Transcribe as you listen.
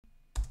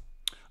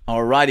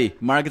Alrighty,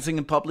 Marketing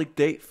in Public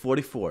Day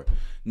 44.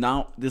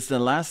 Now, this is the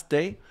last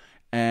day,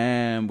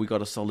 and we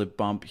got a solid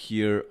bump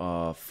here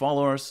of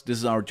followers. This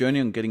is our journey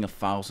on getting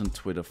 1,000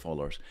 Twitter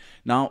followers.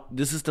 Now,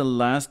 this is the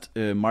last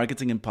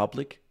Marketing in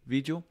Public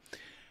video.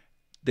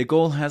 The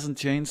goal hasn't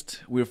changed.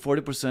 We're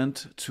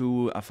 40%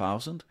 to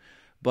 1,000,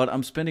 but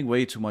I'm spending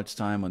way too much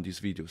time on these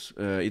videos.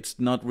 It's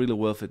not really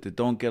worth it. They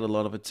don't get a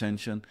lot of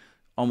attention.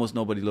 Almost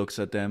nobody looks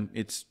at them.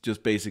 It's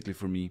just basically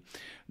for me.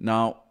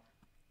 Now,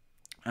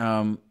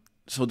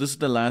 so this is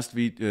the last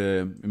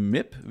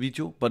MIP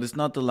video, but it's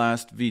not the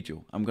last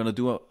video. I'm gonna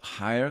do a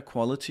higher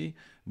quality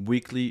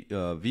weekly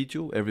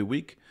video every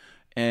week,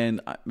 and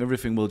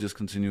everything will just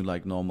continue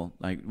like normal.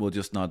 Like we'll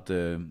just not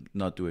do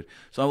it.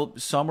 So I will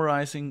be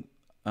summarizing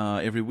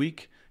every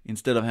week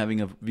instead of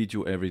having a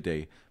video every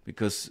day,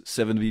 because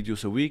 7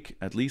 videos a week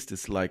at least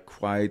is like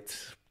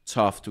quite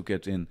tough to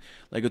get in.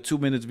 Like a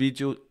 2-minute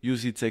video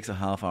usually takes a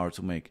half hour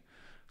to make.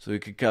 So you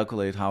can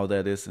calculate how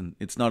that is, and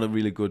it's not a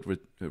really good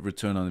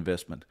return on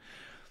investment.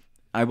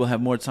 I will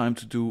have more time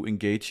to do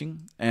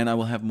engaging, and I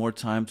will have more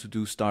time to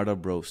do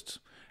startup roasts.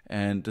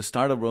 And the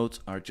startup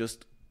roasts are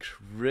just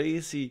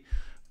crazy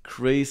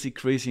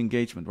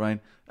engagement,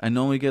 right? I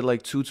normally get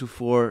like 2 to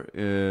 4,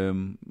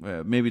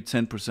 maybe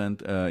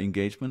 10%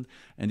 engagement,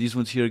 and these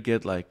ones here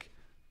get like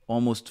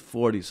almost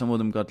 40. Some of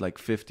them got like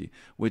 50,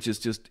 which is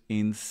just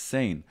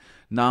insane.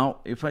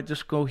 Now, if I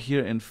just go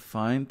here and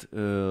find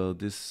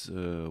this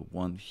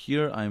one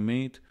here I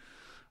made,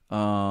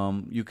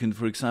 you can,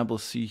 for example,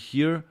 see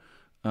here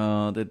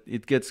that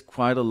it gets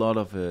quite a lot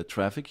of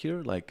traffic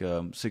here, like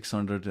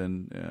 600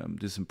 and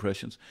these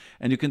impressions.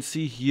 And you can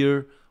see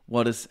here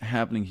what is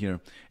happening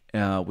here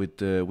with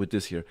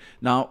this here.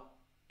 Now,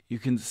 you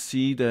can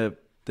see the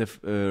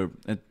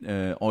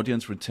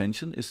audience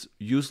retention is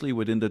usually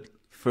within the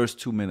first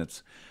 2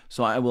 minutes.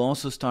 So I will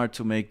also start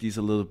to make these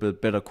a little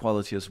bit better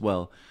quality as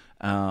well,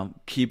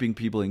 keeping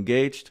people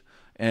engaged.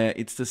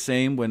 It's the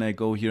same when I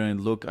go here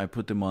and look. I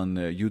put them on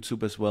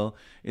YouTube as well.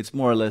 It's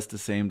more or less the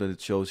same that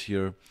it shows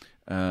here.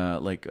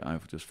 Like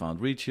I've just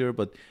found reach here,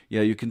 but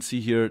yeah, you can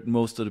see here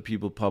most of the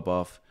people pop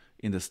off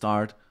in the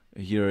start.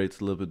 Here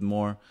it's a little bit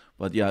more,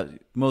 but yeah,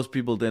 most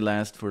people, they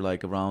last for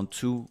like around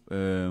 2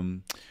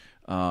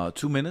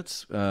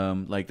 minutes.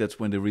 Like that's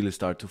when they really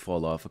start to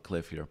fall off a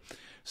cliff here.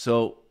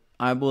 So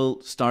I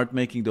will start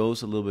making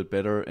those a little bit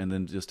better and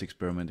then just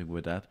experimenting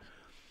with that.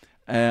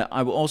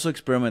 I will also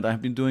experiment.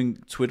 I've been doing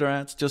Twitter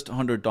ads, just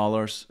 $100,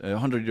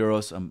 100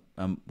 euros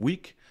a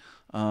week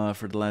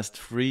for the last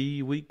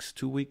 3 weeks,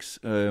 2 weeks,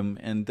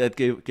 and that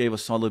gave a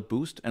solid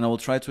boost. And I will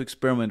try to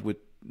experiment with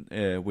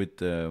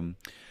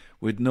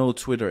no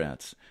Twitter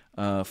ads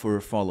for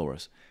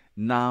followers.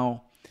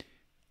 Now,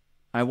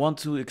 I want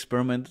to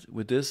experiment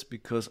with this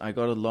because I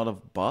got a lot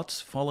of bots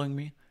following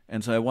me,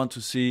 and so I want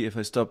to see if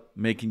I stop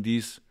making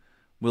these,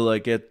 will I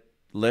get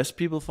less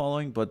people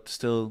following, but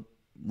still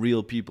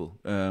real people?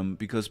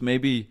 Because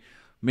maybe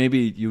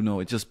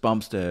it just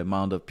bumps the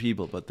amount of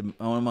people, but the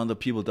amount of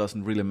people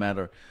doesn't really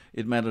matter.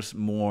 It matters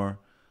more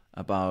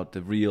about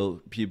the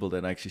real people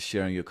that are actually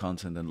sharing your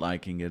content and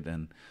liking it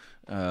and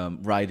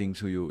writing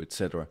to you,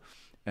 etc.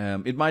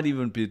 It might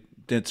even be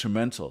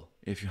detrimental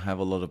if you have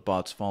a lot of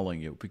bots following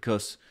you,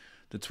 because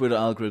the Twitter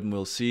algorithm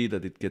will see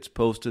that it gets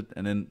posted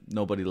and then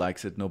nobody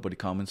likes it, nobody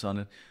comments on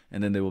it,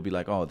 and then they will be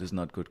like, oh, this is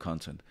not good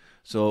content.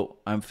 So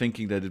I'm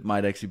thinking that it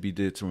might actually be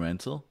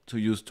detrimental to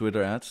use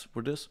Twitter ads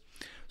for this.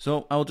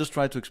 So I will just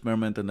try to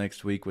experiment the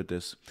next week with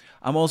this.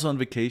 I'm also on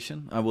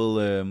vacation.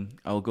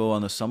 I'll go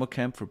on a summer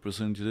camp for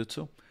Brazilian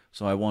Jiu-Jitsu,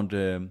 so I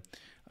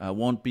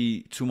won't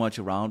be too much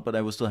around, but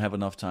I will still have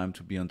enough time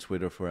to be on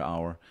Twitter for an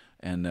hour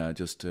and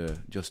just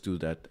do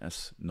that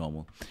as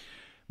normal.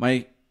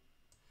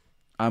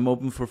 I'm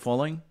open for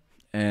following,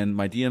 and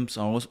my DMs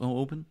are also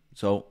open.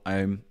 So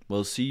I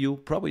will see you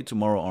probably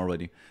tomorrow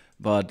already.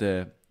 But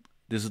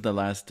this is the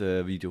last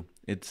video.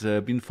 It's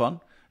been fun,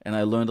 and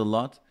I learned a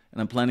lot. And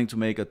I'm planning to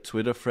make a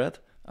Twitter thread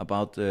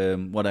about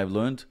what I've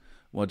learned,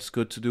 what's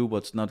good to do,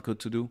 what's not good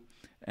to do.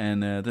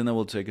 And then I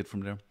will take it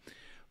from there.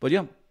 But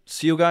yeah,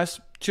 see you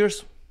guys.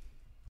 Cheers.